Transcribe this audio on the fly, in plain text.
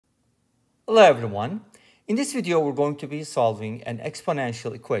Hello everyone. In this video we're going to be solving an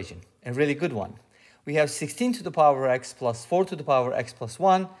exponential equation, a really good one. We have 16 to the power x plus 4 to the power x plus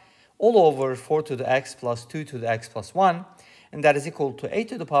 1 all over 4 to the x plus 2 to the x plus 1, and that is equal to 8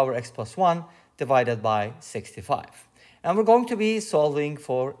 to the power x plus 1 divided by 65. And we're going to be solving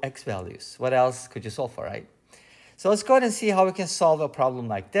for x values. What else could you solve for, right? So let's go ahead and see how we can solve a problem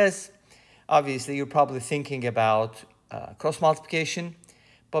like this. Obviously you're probably thinking about cross multiplication.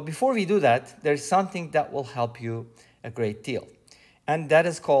 But before we do that, there's something that will help you a great deal. And that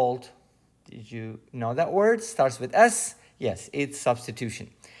is called, did you know that word? Starts with S. Yes, it's substitution.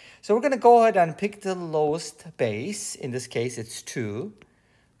 So we're going to go ahead and pick the lowest base. In this case, it's 2.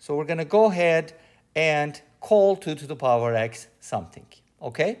 So we're going to go ahead and call 2 to the power x something.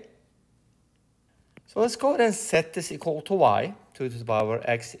 Okay? So let's go ahead and set this equal to y. 2 to the power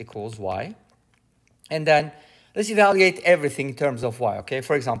x equals y. And then let's evaluate everything in terms of y, okay?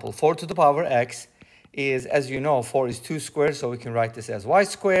 For example, 4 to the power x is, as you know, 4 is 2 squared, so we can write this as y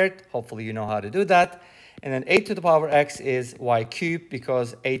squared. Hopefully you know how to do that. And then 8 to the power x is y cubed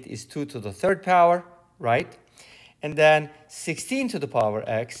because 8 is 2 to the third power, right? And then 16 to the power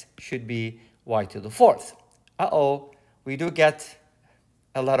x should be y to the fourth. We do get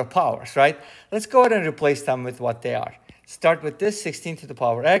a lot of powers, right? Let's go ahead and replace them with what they are. Start with this, 16 to the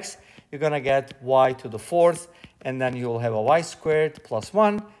power x. You're going to get y to the fourth, and then you'll have a y squared plus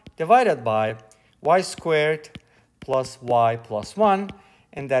 1 divided by y squared plus y plus 1,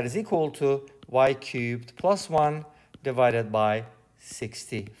 and that is equal to y cubed plus 1 divided by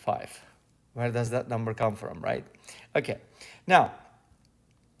 65. Where does that number come from, right? Okay, now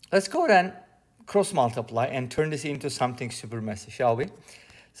let's go ahead and cross multiply and turn this into something super messy, shall we?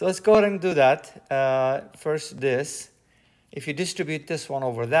 So let's go ahead and do that. First this, if you distribute this one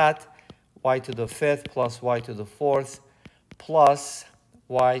over that, y to the fifth plus y to the fourth plus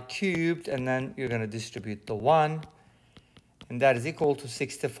y cubed, and then you're going to distribute the 1, and that is equal to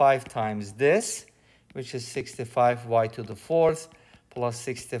 65 times this, which is 65y to the fourth plus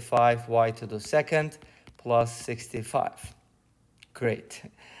 65y to the second plus 65. Great.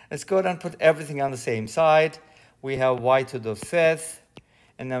 Let's go ahead and put everything on the same side. We have y to the fifth,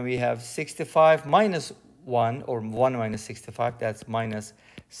 and then we have 65 minus 1, or 1 minus 65, that's minus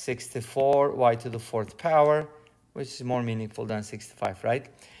 64 y to the fourth power, which is more meaningful than 65, right?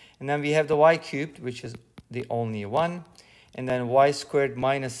 And then we have the y cubed, which is the only one. And then y squared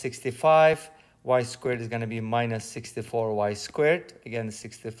minus 65. Y squared is going to be minus 64y squared. Again, the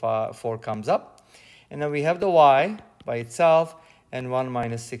 64 comes up. And then we have the y by itself. And 1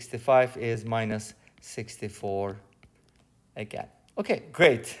 minus 65 is minus 64 again. Okay,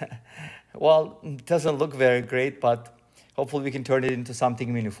 great. Well, it doesn't look very great, but hopefully we can turn it into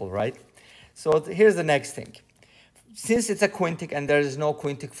something meaningful, right? So here's the next thing. Since it's a quintic and there is no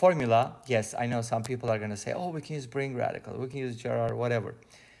quintic formula, yes, I know some people are going to say, oh, we can use Bring radical, we can use Gerard, whatever.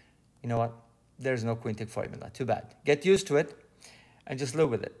 You know what? There's no quintic formula. Too bad. Get used to it and just live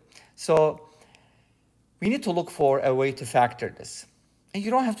with it. So we need to look for a way to factor this. And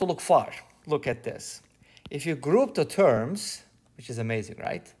you don't have to look far. Look at this. If you group the terms, which is amazing,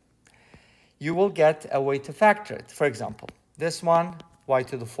 right? You will get a way to factor it. For example, this one, y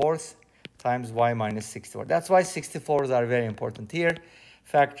to the fourth times y minus 64. That's why 64s are very important here.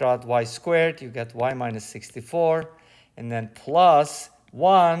 Factor out y squared, you get y minus 64, and then plus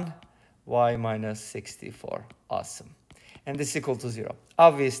 1, y minus 64. Awesome. And this is equal to 0.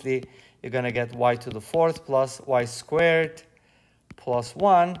 Obviously, you're going to get y to the fourth plus y squared plus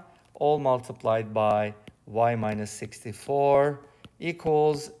 1, all multiplied by y minus 64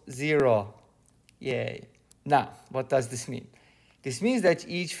 equals 0. Yay. Now, what does this mean? This means that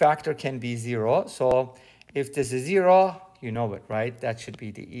each factor can be 0. So if this is 0, you know it, right? That should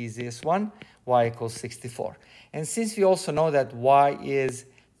be the easiest one. Y equals 64. And since we also know that y is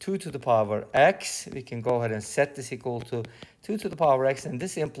 2 to the power x, we can go ahead and set this equal to 2 to the power x. And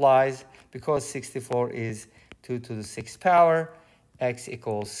this implies, because 64 is 2 to the 6th power, x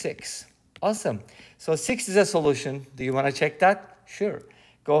equals 6. Awesome. So 6 is a solution. Do you want to check that? Sure.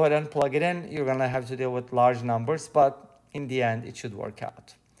 Go ahead and plug it in. You're going to have to deal with large numbers, but in the end, it should work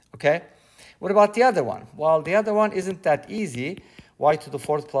out. Okay? What about the other one? Well, the other one isn't that easy. Y to the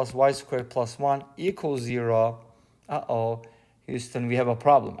fourth plus y squared plus 1 equals 0. Houston, we have a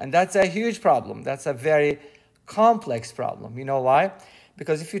problem. And that's a huge problem. That's a very complex problem. You know why?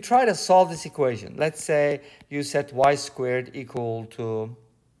 Because if you try to solve this equation, let's say you set y squared equal to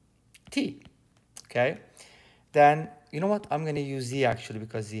t. Okay? Then you know what? I'm going to use z actually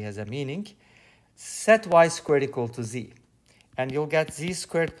because z has a meaning. Set y squared equal to z. And you'll get z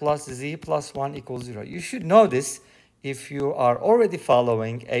squared plus z plus 1 equals 0. You should know this. if you are already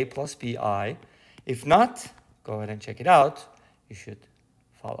following a plus bi. If not, go ahead and check it out. You should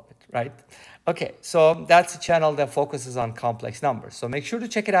follow it, right? Okay, so that's a channel that focuses on complex numbers. So make sure to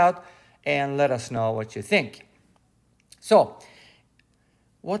check it out and let us know what you think. So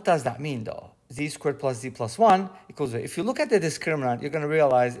what does that mean though? Z squared plus Z plus 1 equals 0. If you look at the discriminant, you're going to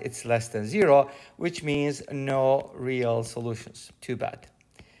realize it's less than 0, which means no real solutions. Too bad.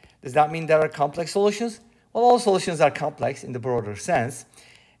 Does that mean there are complex solutions? Well, all solutions are complex in the broader sense.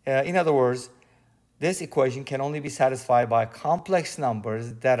 In other words, this equation can only be satisfied by complex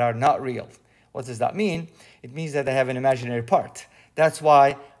numbers that are not real. What does that mean? It means that they have an imaginary part. That's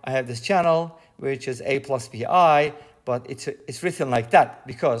why I have this channel, which is a plus bi, but it's written like that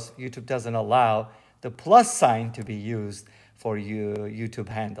because YouTube doesn't allow the plus sign to be used for YouTube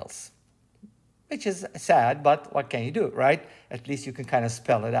handles, which is sad, but what can you do, right? At least you can kind of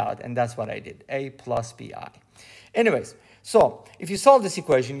spell it out, and that's what I did, a plus bi. Anyways, so if you solve this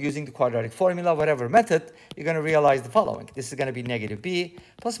equation using the quadratic formula, whatever method, you're going to realize the following. This is going to be negative b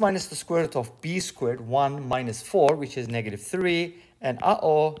plus minus the square root of b squared 1 minus 4, which is negative 3. And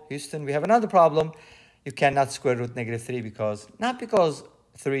Houston, we have another problem. You cannot square root negative 3 because, not because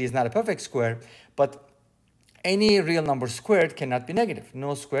 3 is not a perfect square, but any real number squared cannot be negative.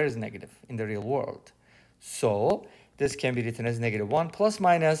 No square is negative in the real world. So this can be written as negative 1 plus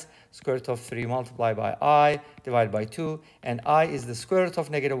minus square root of 3 multiplied by I divided by 2. And I is the square root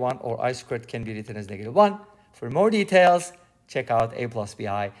of negative 1, or I squared can be written as negative 1. For more details, check out a plus bi.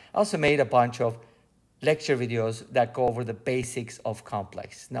 I also made a bunch of lecture videos that go over the basics of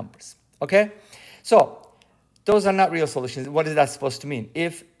complex numbers. Okay? So those are not real solutions. What is that supposed to mean?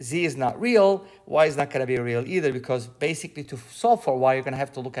 If z is not real, y is not going to be real either, because basically to solve for y, you're going to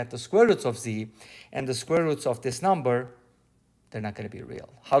have to look at the square roots of z, and the square roots of this number, they're not going to be real.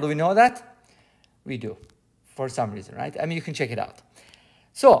 How do we know that? We do, for some reason, right? I mean, you can check it out.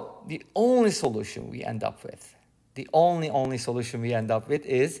 So the only solution we end up with, the only solution we end up with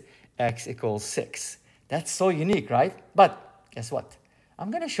is x equals 6. That's so unique, right? But guess what? I'm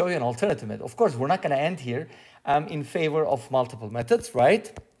going to show you an alternative method. Of course, we're not going to end here. I'm in favor of multiple methods,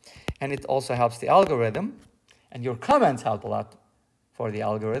 right? And it also helps the algorithm. And your comments help a lot for the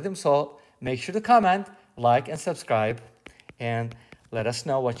algorithm. So make sure to comment, like, and subscribe. And let us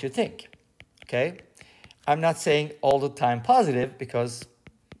know what you think, okay? I'm not saying all the time positive, because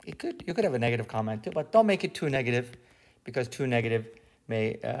you could have a negative comment too. But don't make it too negative, because too negative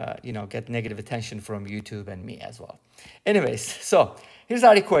may get negative attention from YouTube and me as well. Anyways, so here's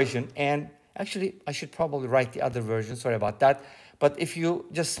our equation, and actually I should probably write the other version, sorry about that. But if you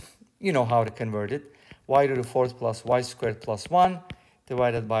just, know how to convert it, y to the 4th plus y squared plus 1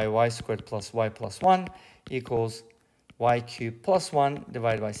 divided by y squared plus y plus 1 equals y cubed plus 1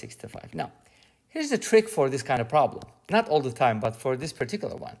 divided by 6 to 5. Now, here's the trick for this kind of problem. Not all the time, but for this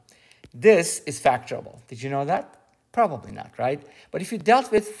particular one. This is factorable. Did you know that? Probably not, right? But if you dealt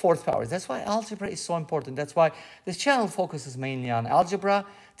with fourth powers, that's why algebra is so important. That's why this channel focuses mainly on algebra,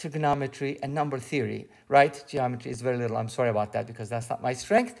 trigonometry, and number theory, right? Geometry is very little. I'm sorry about that, because that's not my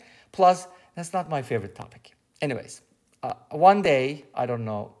strength. Plus, that's not my favorite topic. Anyways, one day, I don't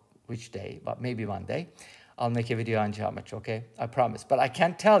know which day, but maybe one day, I'll make a video on geometry, okay? I promise. But I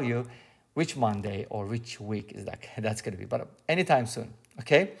can't tell you which Monday or which week is that's going to be, but anytime soon,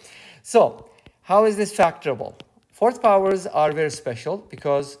 okay? So how is this factorable? Fourth powers are very special,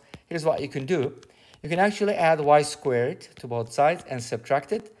 because here's what you can do. You can actually add y squared to both sides and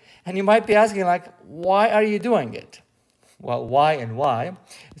subtract it. And you might be asking, like, why are you doing it? Well, why and why?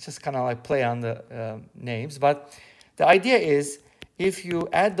 It's just kind of like play on the names. But the idea is, if you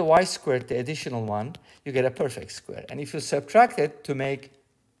add the y squared, the additional one, you get a perfect square. And if you subtract it to make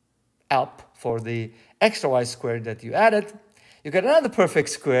up for the extra y squared that you added, you get another perfect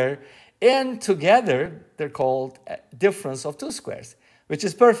square. And together, they're called difference of two squares, which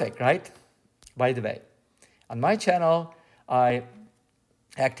is perfect, right? By the way, on my channel, I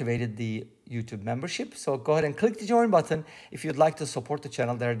activated the YouTube membership. So go ahead and click the join button if you'd like to support the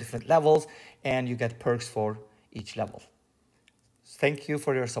channel. There are different levels, and you get perks for each level. Thank you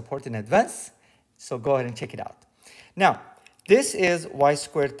for your support in advance. So go ahead and check it out. Now, this is y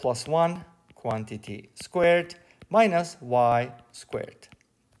squared plus 1 quantity squared minus y squared.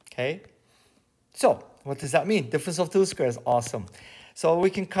 Okay? So what does that mean? Difference of two squares. Awesome. So we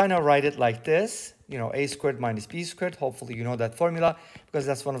can kind of write it like this. A squared minus b squared. Hopefully you know that formula, because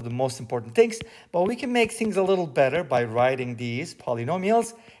that's one of the most important things. But we can make things a little better by writing these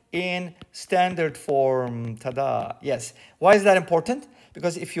polynomials in standard form. Ta-da. Yes. Why is that important?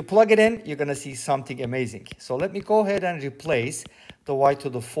 Because if you plug it in, you're going to see something amazing. So let me go ahead and replace the y to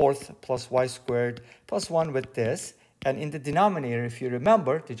the 4th plus y squared plus 1 with this. And in the denominator, if you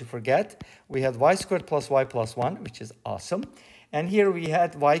remember, did you forget? We had y squared plus y plus 1, which is awesome. And here we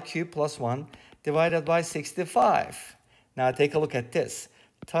had y cubed plus 1 divided by 65. Now take a look at this.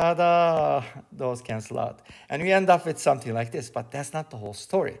 Ta-da! Those cancel out. And we end up with something like this, but that's not the whole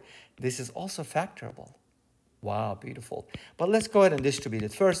story. This is also factorable. Wow, beautiful. But let's go ahead and distribute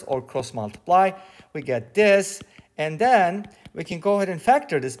it first, or cross multiply. We get this, and then we can go ahead and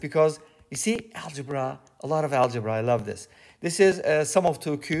factor this because, you see, algebra, a lot of algebra, I love this. This is sum of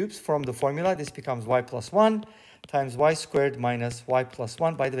two cubes from the formula. This becomes y plus 1 times y squared minus y plus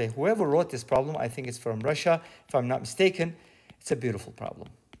 1. By the way, whoever wrote this problem, I think it's from Russia, if I'm not mistaken. It's a beautiful problem.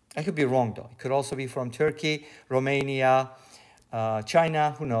 I could be wrong, though. It could also be from Turkey, Romania,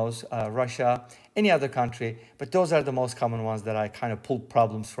 China, who knows, Russia, any other country. But those are the most common ones that I kind of pulled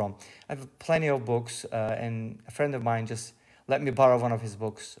problems from. I have plenty of books, and a friend of mine just let me borrow one of his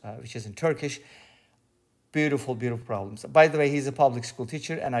books, which is in Turkish. Beautiful, beautiful problems. By the way, he's a public school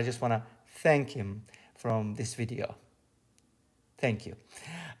teacher, and I just want to thank him from this video. Thank you.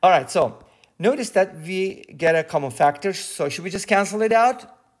 All right, so notice that we get a common factor. So should we just cancel it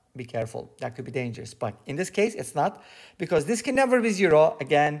out? Be careful. That could be dangerous. But in this case, it's not, because this can never be 0.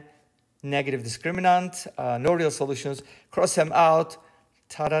 Again, negative discriminant, no real solutions. Cross them out.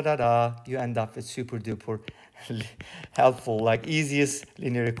 Ta-da-da-da. You end up with super duper helpful, like easiest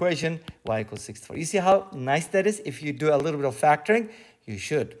linear equation, y equals 64. You see how nice that is? If you do a little bit of factoring, you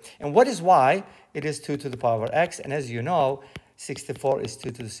should. And what is y? It is 2 to the power x. And as you know, 64 is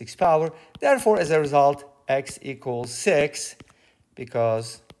 2 to the 6th power. Therefore, as a result, x equals 6,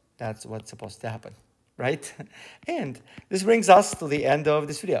 because that's what's supposed to happen, right? And this brings us to the end of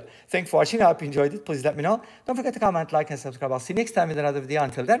this video. Thanks for watching. I hope you enjoyed it. Please let me know. Don't forget to comment, like, and subscribe. I'll see you next time with another video.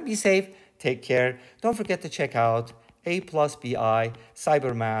 Until then, be safe. Take care. Don't forget to check out aplusbi,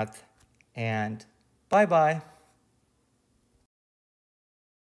 SyberMath, and bye-bye.